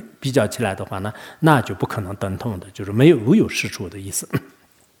智慧比较起来的话呢，那就不可能等同的，就是没有无有是处的意思。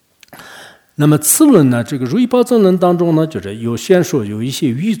那么次论呢，这个如意宝藏论当中呢，就是有先说有一些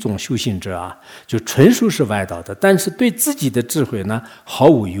语种修行者啊，就纯属是外道的，但是对自己的智慧呢毫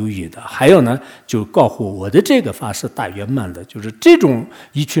无犹豫的。还有呢，就告诉我的这个法是大圆满的，就是这种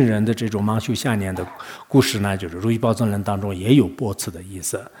一群人的这种盲修下念的故事呢，就是如意宝藏论当中也有驳斥的意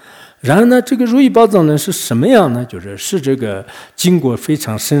思。然后呢，这个如意宝藏论是什么样呢？是这个经过非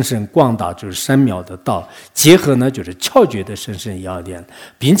常深深广大，就是深妙的道，结合呢就是窍诀的深深要点，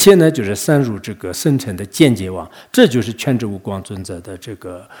并且呢就是深入这个深层的见解网，这就是全知无光尊者的这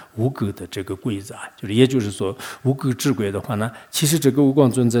个无垢的这个规则啊。也就是说，无垢智规的话呢，其实这个无光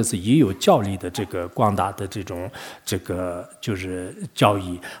尊者是也有教理的这个广大的这个就是教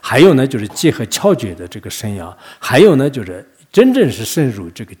义，还有呢就是结合窍诀的这个深要，还有呢就是真正是深入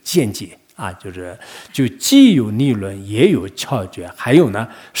这个见解啊，就既有理论也有窍诀，还有呢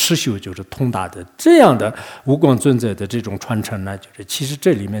实修就是通达的这样的无光尊者的这种传承呢，其实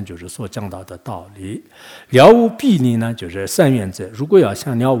这里面就是所讲到的道理。了悟必理呢，就是三缘者，如果要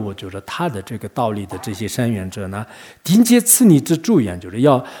想了悟他的这个道理的这些三缘者呢，顶界次理之助缘，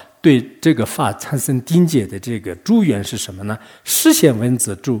要对这个法产生顶界的这个助缘是什么呢？实现文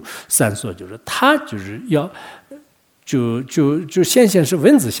字助三所，他要就显现是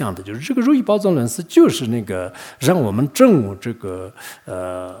文字相的，这个如意宝藏论是就是那个让我们证悟这个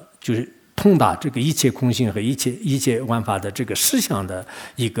就是通达这个一切空性和一切万法的这个实相的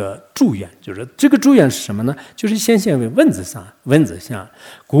一个助缘，这个助缘是什么呢？就是显现为文字相。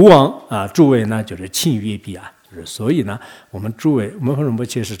古往啊，诸位呢勤于彼岸。所以呢，我们诸位，我们仁波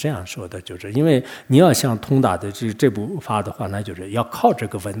切是这样说的，因为你要想通达的这部法的话，那要靠这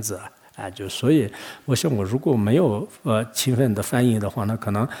个文字啊，所以我想我如果没有勤奋的翻译的话，那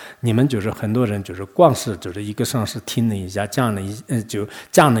可能你们很多人光是一个上师听了一下，讲了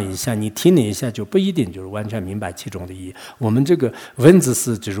一下，你听了一下就不一定完全明白其中的意义。我们这个文字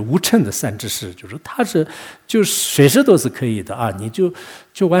是无称的善知识，它是随时都是可以的啊，你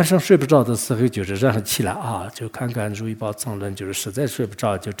就晚上睡不着的时候，就是让他起来啊，就看看如意宝藏论，就是实在睡不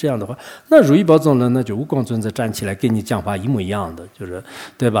着，就这样的话，那如意宝藏论那就无光尊者站起来跟你讲话一模一样的，就是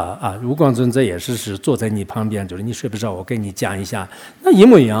对吧？啊，无光尊者也是坐在你旁边，就是你睡不着，我跟你讲一下，那一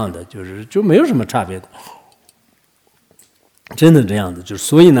模一样的，就没有什么差别的。真的这样的，就是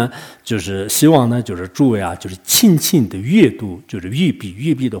所以呢，就是希望呢，就是诸位啊，就是轻轻的阅读，就是阅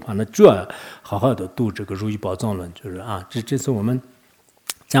笔的话呢，就要好好的读这个如意宝藏论，就是啊，这次我们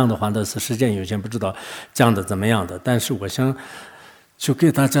讲的话呢是时间有限，不知道讲的怎么样的，但是我想就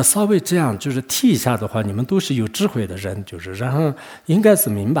给大家稍微这样就是提一下的话，你们都是有智慧的人，就是然后应该是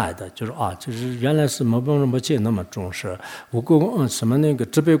明白的，就是啊，就是原来是摩本仁波切那么重视无光什么那个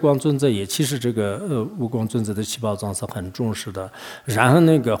智悲光尊者也，其实这个无光尊者的七宝藏是很重视的，然后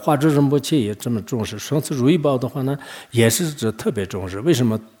那个化智仁波切也这么重视，上次如意宝的话呢也是特别重视。为什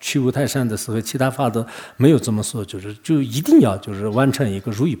么去五台山的时候，其他法的没有这么说，就一定要就是完成一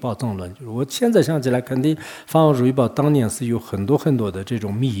个如意宝藏论。就是我现在想起来，肯定法王如意宝当年是有很多的这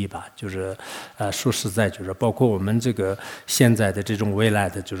种密意吧，就是说实在，就是包括我们这个现在的这种未来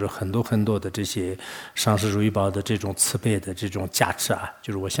的，就是很多的这些上师如意宝的这种慈悲的这种价值啊，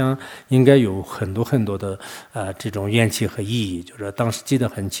就是我想应该有很多的这种缘起和意义。就是当时记得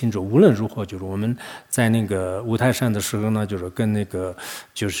很清楚，无论如何，就是我们在那个五台山的时候呢，就是跟那个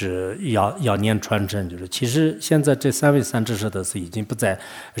就是要念传承，就是其实现在这三位三智舍的是已经不在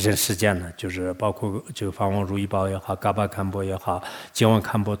人世间了，就是包括就法王如意宝也好，嘎巴堪波也好。金王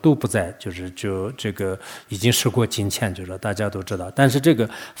堪波都不在，就这个已经时过境迁，就是大家都知道。但是这个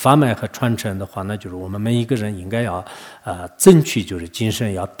法脉和传承的话，那就是我们每一个人应该要争取，就是精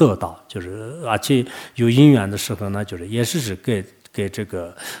神要得到，就是而且有因缘的时候呢，就是也是给这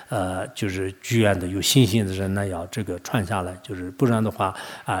个就是剧院的有信心的人呢，要这个传下来，就是不然的话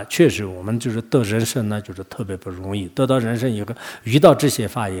确实我们就是得人生呢，就是特别不容易。得到人生以后，遇到这些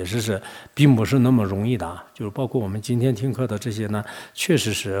法也是并不是那么容易的啊。就是包括我们今天听课的这些呢，确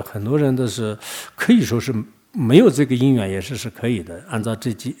实是很多人都是可以说是没有这个因缘，也是可以的。按照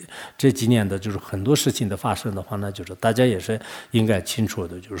这几年的，就是很多事情的发生的话呢，就是大家也是应该清楚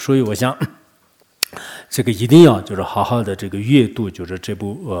的。就是所以我想。这个一定要就是好好的这个阅读，就是这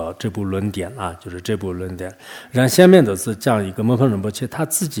部论点啊，就是这部论点。然后下面的是讲一个摩诃仁波切他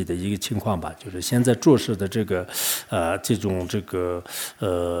自己的一个情况吧，就是现在做事的这个这种这个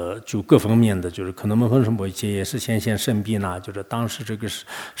就各方面的，就是可能摩诃仁波切也是先贤生病啦，就是当时这个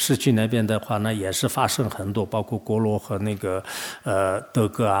市区那边的话呢，也是发生很多，包括国罗和那个德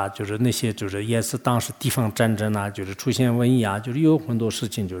格啊，就是那些就是也是当时地方战争啊，就是出现瘟疫啊，就是有很多事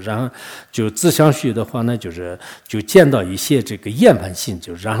情，就然后就自相续的话呢，就见到一些这个厌烦性，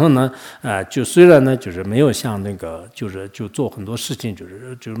就然后呢就虽然呢就是没有像那个就做很多事情，就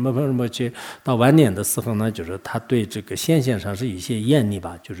是摩诃仁波切到晚年的时候呢，就是他对这个先贤上是一些厌腻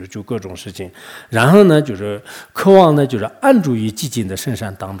吧，就各种事情，然后呢就是渴望呢就是安住于寂静的深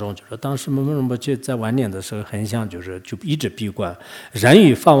山当中，就是当时摩诃仁波切在晚年的时候很想就一直闭关，然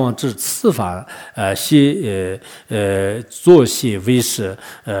与法王之次法作谢为是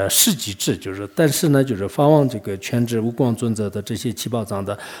世即智，就是但是呢就是法王这个全知无光尊者的这些七宝藏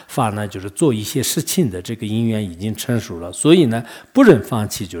的法呢，就是做一些事情的这个因缘已经成熟了，所以呢不忍放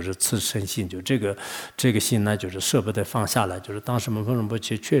弃，就是此生心，就这个心呢就是舍不得放下来，就是当时摩诃仁波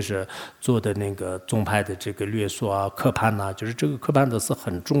切确实做的那个宗派的这个略说啊科判啊，就是这个科判的是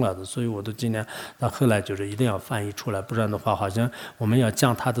很重要的，所以我都尽量到后来就是一定要翻译出来，不然的话好像我们要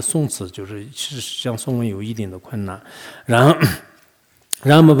讲他的宋词，就是像宋文有一定的困难。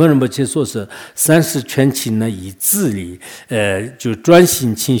然后摩诃仁波切说是三世全情呢以自理，就专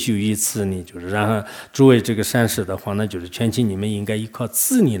心清修于此理，就是然后诸位这个三世的话呢，就是全情你们应该依靠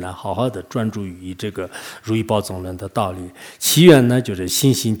自理呢，好好的专注于这个如意宝藏论的道理。其愿呢就是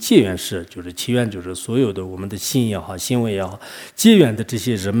心行戒愿事，就是其愿就是所有的我们的心也好，行为也好，戒愿的这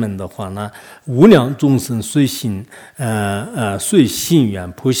些人们的话呢，无量众生随信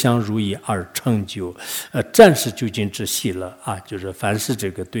愿普享如意而成就，暂时究竟之喜乐啊，就是凡是这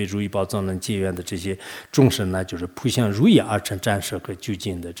个对如意宝藏论结缘的这些众生呢，就是普享如意而成暂时和究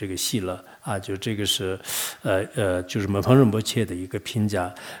竟的这个喜乐啊，就这个是就是摩诃仁波切的一个评价。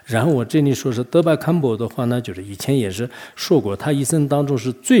然后我这里说是德巴堪波的话呢，就是以前也是说过，他一生当中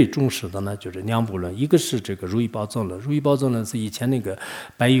是最重视的呢，就是两部论，一个是这个如意宝藏论，如意宝藏论是以前那个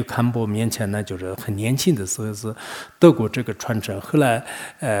白玉堪波面前呢，就是很年轻的时候是得过这个传承，后来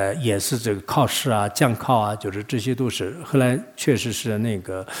也是这个考试啊、降考啊，就是这些都是后来确实是那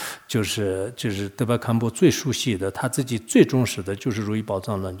个就是德巴堪波最熟悉的，他自己最重视的就是如意宝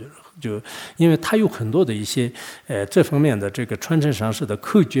藏论，就因为他有很多的一些这方面的这个传承上师的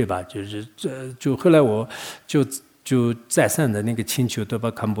口诀吧，就后来我就就再三的那个请求，对吧？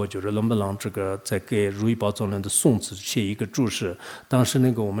堪布就是能不能这个再给《如意宝藏论》的宋词写一个注释？当时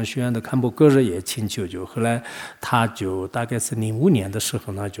那个我们学院的堪布个人也请求，就后来他就大概是05年的时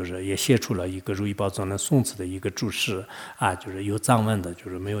候呢，就是也写出了一个《如意宝藏论》宋词的一个注释啊，就是有藏文的，就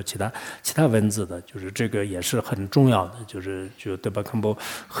是没有其他文字的，就是这个也是很重要的，就对吧？堪布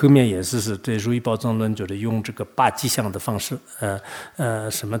后面也是对《如意宝藏论》就是用这个八吉祥的方式，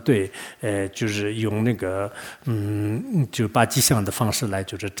就是用那个就八吉祥的方式来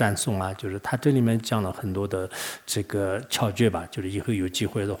就是赞颂啊，就是他这里面讲了很多的这个窍诀吧，就是以后有机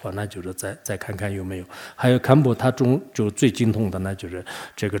会的话，那就是再看看有没有。还有堪布他就最精通的呢，就是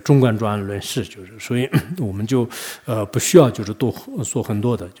这个中观专论释，就是所以我们就不需要就是多说很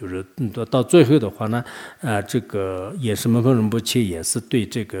多的，就是到最后的话呢，这个也是门峰仁波切也是对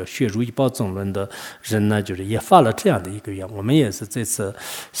这个学如意宝藏论的人呢，就是也发了这样的一个愿，我们也是这次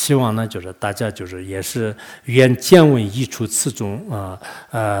希望呢，就是大家就是也是愿见闻一出此中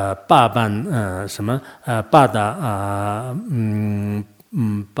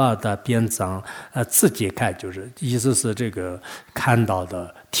八大边藏自解开，就是意思是这个看到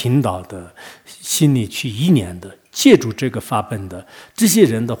的、听到的、心里去意念的。借助这个法本的这些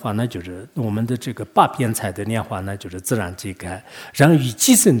人的话呢，就是我们的这个八边财的念法呢，就是自然解开。然后于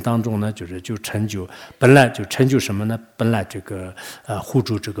基身当中呢，就成就本来就成就什么呢？本来这个护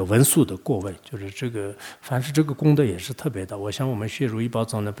住这个文殊的过位，就是这个凡是这个功德也是特别的。我想我们学如意宝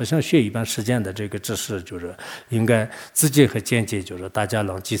藏呢，不像学一般实践的这个知识，就是应该直接和间接，就是大家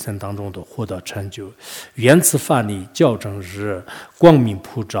能基身当中都获得成就。缘此法力校正日，光明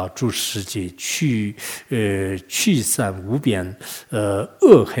普照诸世界，去散无边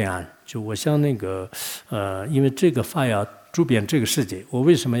恶黑暗。就我想那个因为这个法要主遍这个世界，我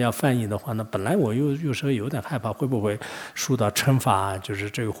为什么要翻译的话呢？本来我有时候有点害怕，会不会受到惩罚啊？就是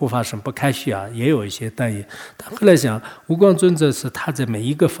这个护法神不开示啊，也有一些担忧。但后来想，无光尊者是他在每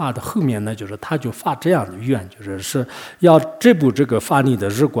一个法的后面呢，就是他就发这样的愿，是要这部这个法力的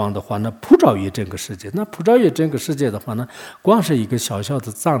日光的话呢，普照于整个世界。那普照于整个世界的话呢，光是一个小小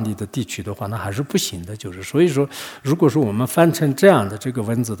的藏地的地区的话，那还是不行的。就是所以说，如果说我们翻成这样的这个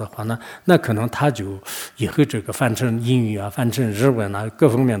文字的话呢，那可能他就以后这个翻成英语翻成日文啊，各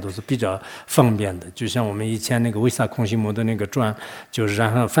方面都是比较方便的。就像我们以前那个维萨空西摩的那个传，就是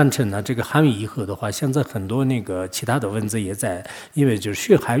然后翻成了这个汉语以后的话，现在很多那个其他的文字也在，因为就是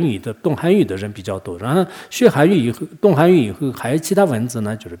学韩语的懂韩语的人比较多，然后学韩语以后懂韩语以后，还有其他文字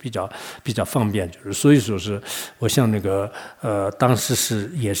呢，就是比较方便，就是所以说是我想那个当时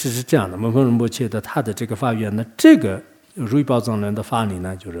也是这样的，门峰仁波切的他的这个法院呢，这个如意宝藏论的法理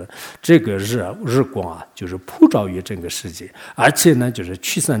呢，就是这个日光啊，就是普照于整个世界，而且呢，就是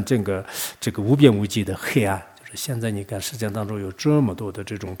驱散这个无边无际的黑暗。现在你看世界当中有这么多的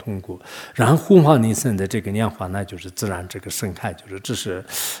这种痛苦，然后弘化尼僧的这个念法呢，就是自然这个盛开，就是这是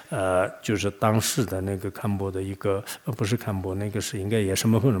就是当时的那个堪布的一个不是堪布，那个是应该也是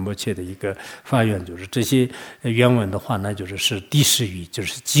门峰仁波切的一个发愿，就是这些原文的话呢，是第十语，就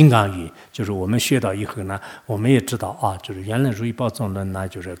是金刚语，就是我们学到以后呢，我们也知道啊，就是原来如意宝藏论呢，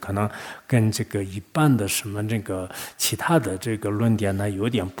就是可能跟这个一般的什么这个其他的这个论点呢有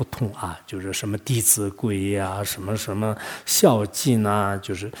点不同啊，就是什么弟子规啊。什么孝敬啊，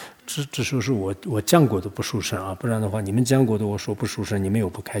就是这说是我讲过的不殊胜啊，不然的话你们讲过的我说不殊胜，你们又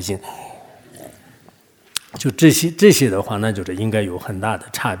不开心。就这些的话，那就是应该有很大的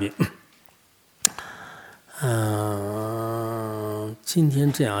差别。今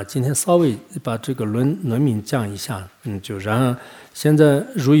天这样，今天稍微把这个论名讲一下，就然后现在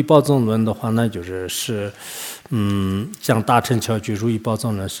如意宝藏论的话呢，讲大乘窍诀如意宝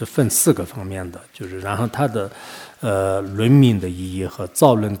藏论是分4个方面的，就是然后它的论名的意义和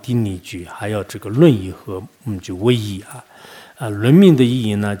造论定理句，还有这个论义和就为义啊。论名的意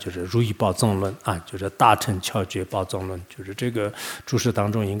义呢，就是如意宝藏论啊，就是大乘窍诀宝藏论，就是这个注释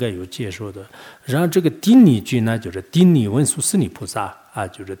当中应该有介绍的。然后这个定理句呢，就是定理文殊师利菩萨啊，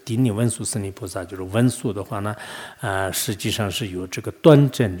就是定理文殊师利菩萨，就是文殊的话呢，实际上是有这个端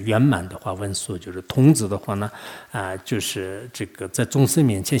正圆满的话，文殊就是童子的话呢，就是这个在众生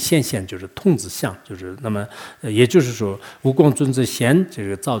面前现，就是童子相，就是那么也就是说，无光尊者先这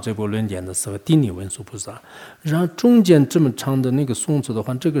个造这部论点的时候，定理文殊菩萨，然后中间这么长的那个颂词的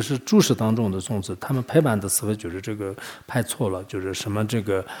话，这个是注释当中的颂词，他们排版的时候就是这个排错了，就是什么这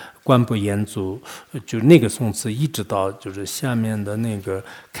个观不言足，就那个颂词一直到就是下面的那个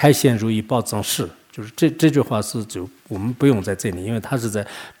开显如意宝藏释，就是这句话是就我们不用在这里，因为它是在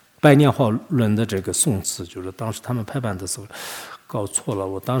百年化论的这个颂词，就是当时他们排版的时候搞错了，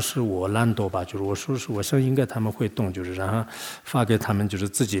我当时我懒惰吧，就是我说是我想应该他们会动，就是然后发给他们，就是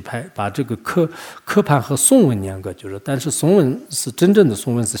自己拍，把这个刻盘和颂文两个，就是但是颂文是真正的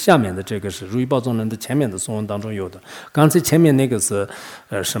颂文是下面的，这个是《如意宝藏论》的前面的颂文当中有的，刚才前面那个是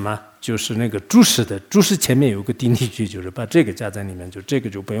什么？就是那个注释的，注释前面有个定例句，就是把这个加在里面，就这个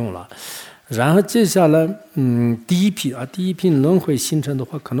就不用了。然后接下来，第一批轮回形成的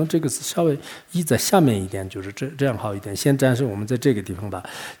话，可能这个是稍微移在下面一点，就是这样好一点。先暂时我们在这个地方吧，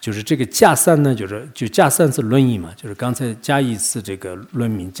就是这个加三呢，就加三是论义嘛，就是刚才加一是这个论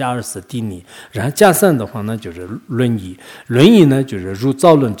名，加二是定理，然后加三的话呢就是论义，论义呢就是如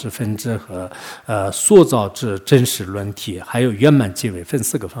造论之分支和塑造之真实论体，还有圆满结尾分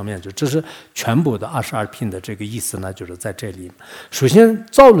4个方面，就这是全部的22品的这个意思呢，就是在这里。首先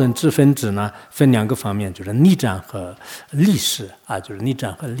造论之分支呢。分2个方面，就是逆战和历史啊，就是逆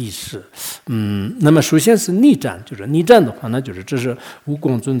战和历史。那么首先是逆战，就是逆战的话呢，就是这是悟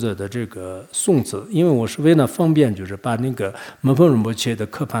光尊者的这个宋词，因为我是为了方便，就是把那个门峰仁波切的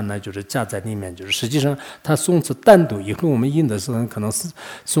刻盘呢，就是加在里面，就是实际上他宋词单独，以后我们印的时候可能是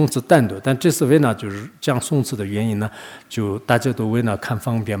宋词单独，但这次为了就是讲宋词的原因呢，就大家都为了看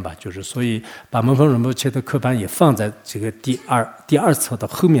方便吧，就是所以把门峰仁波切的刻盘也放在这个第二册的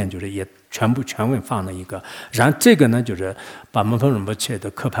后面，就是也。全文放了一个，然后这个呢就是把门峰仁波切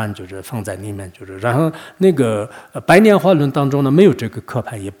的刻盘就是放在里面，就是然后那个白莲花论当中呢没有这个刻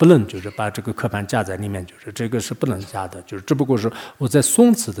盘，也不能就是把这个刻盘加在里面，就是这个是不能加的，就是只不过是我在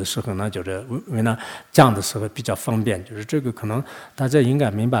宋词的时候呢，就是为了讲的时候比较方便，就是这个可能大家应该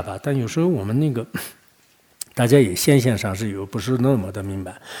明白吧，但有时候我们那个。大家也现象上是不是那么的明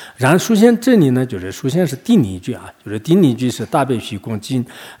白。然后首先这里呢，就是首先是定理句啊，就是定理句是大悲虚空尽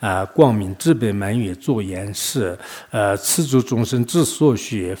光明智悲满月作言是此诸众生之所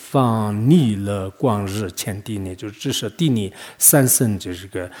需放逆乐光日前定理，就是这是定理三圣，就是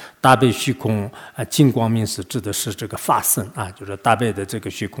这个大悲虚空尽光明是指的是这个法身啊，就是大悲的这个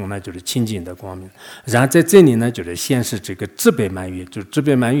虚空呢，就是清净的光明。然后在这里呢，就是先是这个智悲满月，就是智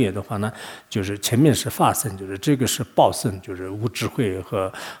悲满月的话呢，就是前面是法身。就是这个是报身，就是无智慧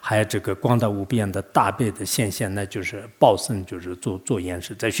和还有这个光大无边的大悲的现象，那就是报身，就是做演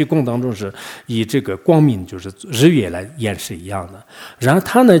示，在虚空当中是以这个光明就是日月来演示一样的。然后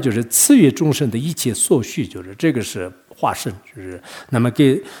它呢就是赐予众生的一切所需，就是这个是。化身就是那么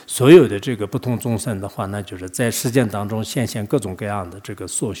给所有的这个不同众生的话呢，就是在实践当中显现各种各样的这个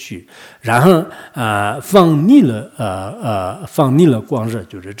所需，然后放逆了光热，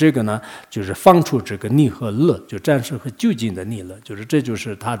就是这个呢，就是放出这个逆和乐，就战胜和就近的逆乐，就是这就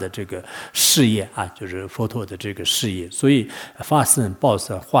是他的这个事业啊，就是佛陀的这个事业。所以法身、报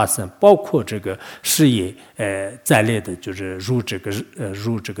身、化身，包括这个事业在内的，就是如这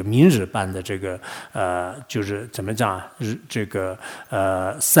个明日般的这个就是怎么讲？这个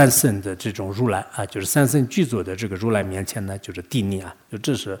三圣的这种如来啊，就是三圣具足的这个如来面前呢，就是定理啊，就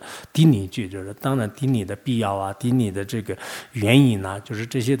这是定理句，就是当然定理的必要啊，定理的这个原因啊，就是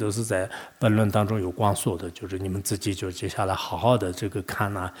这些都是在本论当中有光说的，就是你们自己就接下来好好的这个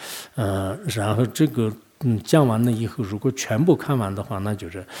看啊，然后这个讲完了以后，如果全部看完的话，那就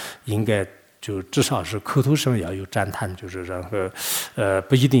是应该。就至少是口头上要有赞叹，就是然后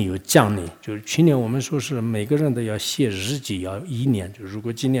不一定有奖励。就是去年我们说是每个人都要写日记，要1年。就如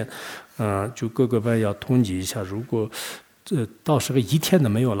果今年就各个班要统计一下，如果到时候1天都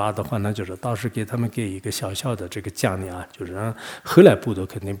没有拉的话，那就是到时给他们给一个小小的这个奖励啊，就是让后来部都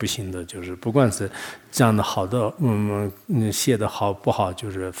肯定不行的，就是不管是讲的好的写的好不好，就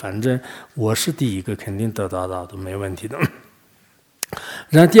是反正我是第一个肯定得到的都没问题的。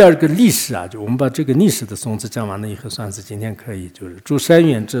然后第二个历史啊，就我们把这个历史的颂词讲完了以后，算是今天可以，就是诸善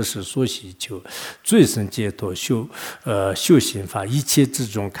愿者是所需求，最胜解脱修行法，一切之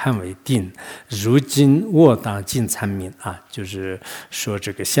中堪为定。如今我当尽参明啊，就是说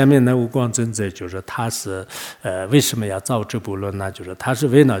这个下面的悟光尊者，就是他是为什么要造这部论呢？就是他是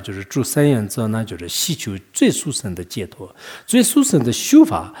为了就是诸善愿者呢，就是希求最殊胜的解脱，最殊胜的修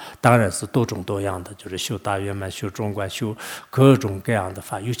法当然是多种多样的，就是修大圆满、修中观、修各种各样的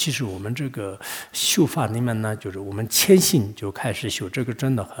法，尤其是我们这个修法里面呢，就是我们谦信就开始修，这个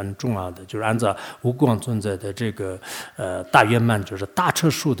真的很重要的，就是按照悟光尊者的这个大圆满，就是大彻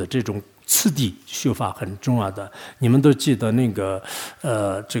数的这种次第修法很重要的。你们都记得那个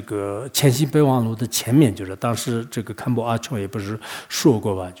这个千禧备忘录的前面，就是当时这个堪布阿琼也不是说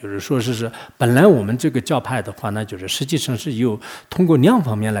过吧，就是说是本来我们这个教派的话呢，就是实际上是有通过2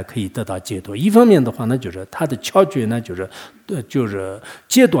方面来可以得到解脱。一方面的话呢，就是它的窍诀呢，就是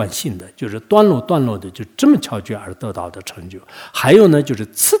阶段性的，就是段落的，就这么窍诀而得到的成就。还有呢，就是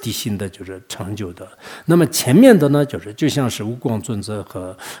次第性的，就是成就的。那么前面的呢，就像是无光尊者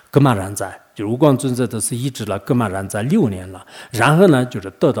和格玛然在，就是无光尊者的是医治了格玛然在6年了，然后呢，就是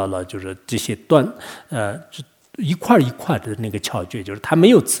得到了就是这些一块一块的那个窍诀，就是他没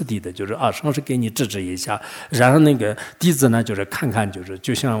有次第的，就是上师给你指一下，然后那个弟子呢，就是看看，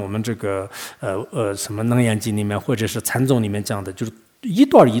就像我们这个什么楞严经里面或者是禅宗里面讲的，就是一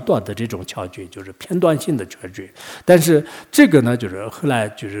段一段的这种窍诀，就是片段性的窍诀。但是这个呢，就是后来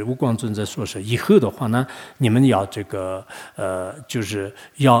就是无光尊者说是以后的话呢，你们要这个就是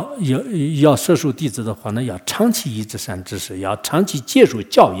要摄受弟子的话呢，要长期依止善知识，要长期接受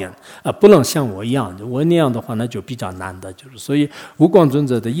教研不能像我一样，我那样的话呢就比较难的，就是所以无光尊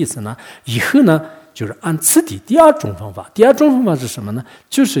者的意思呢，以后呢。就是按次第。第二种方法是什么呢？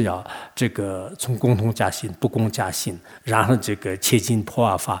就是要这个从共同加信、不共加信，然后这个切近破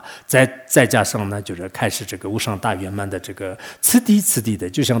瓦法，再加上呢，就是开始这个无上大圆满的这个次第的，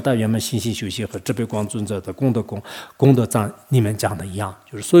就像大圆满心性修习和智悲光尊者的功德藏里面讲的一样。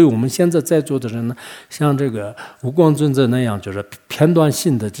就是所以我们现在在座的人呢，像这个无光尊者那样，就是片段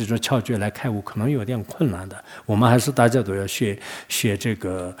性的这种窍诀来开悟，可能有点困难的。我们还是大家都要学这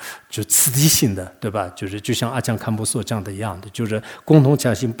个就次第性的。对吧？就像阿姜堪布所讲的一样的，就是共同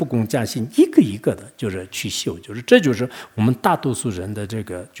加信、不共加信，一个一个的，就是去修，这就是我们大多数人的这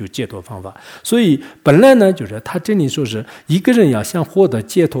个就解脱方法。所以本来呢，就是他这里说是一个人要想获得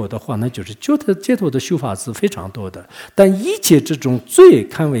解脱的话，那就是解脱的修法是非常多的。但一切这种最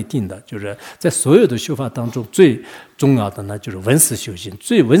堪为定的，就是在所有的修法当中最重要的呢，就是闻思修行。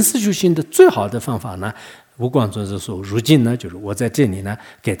闻思修行的最好的方法呢。无光尊者说，如今呢，就是我在这里呢，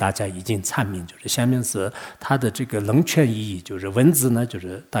给大家已经阐明，就是下面是它的这个冷泉意义，就是文字呢，就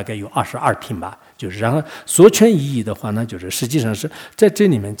是大概有22品吧，就是然后所权意义的话呢，就是实际上是在这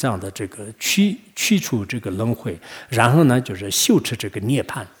里面讲的这个去除这个轮回，然后呢，就是修持这个涅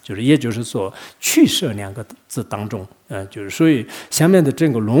槃，就是也就是说去舍2个字当中，就是所以下面的这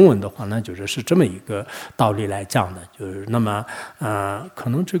个论文的话呢，是这么一个道理来讲的，就是那么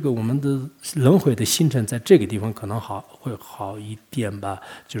可能这个我们的轮回的形成在这个地方可能会好一点吧，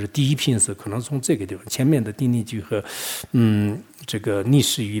就是第一品是可能从这个地方，前面的定力句和这个逆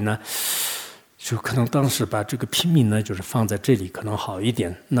时语呢。就可能当时把这个拼命呢，就是放在这里可能好一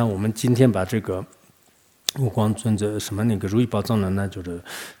点。那我们今天把这个无光尊者什么那个如意宝藏论呢，就是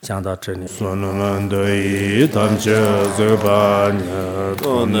讲到这里。所能得一当觉则把念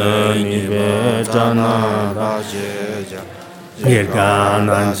多能尼别扎那大结家，也干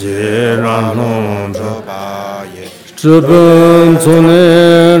难结让弄着把也，只本从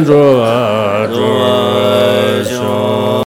内着着修。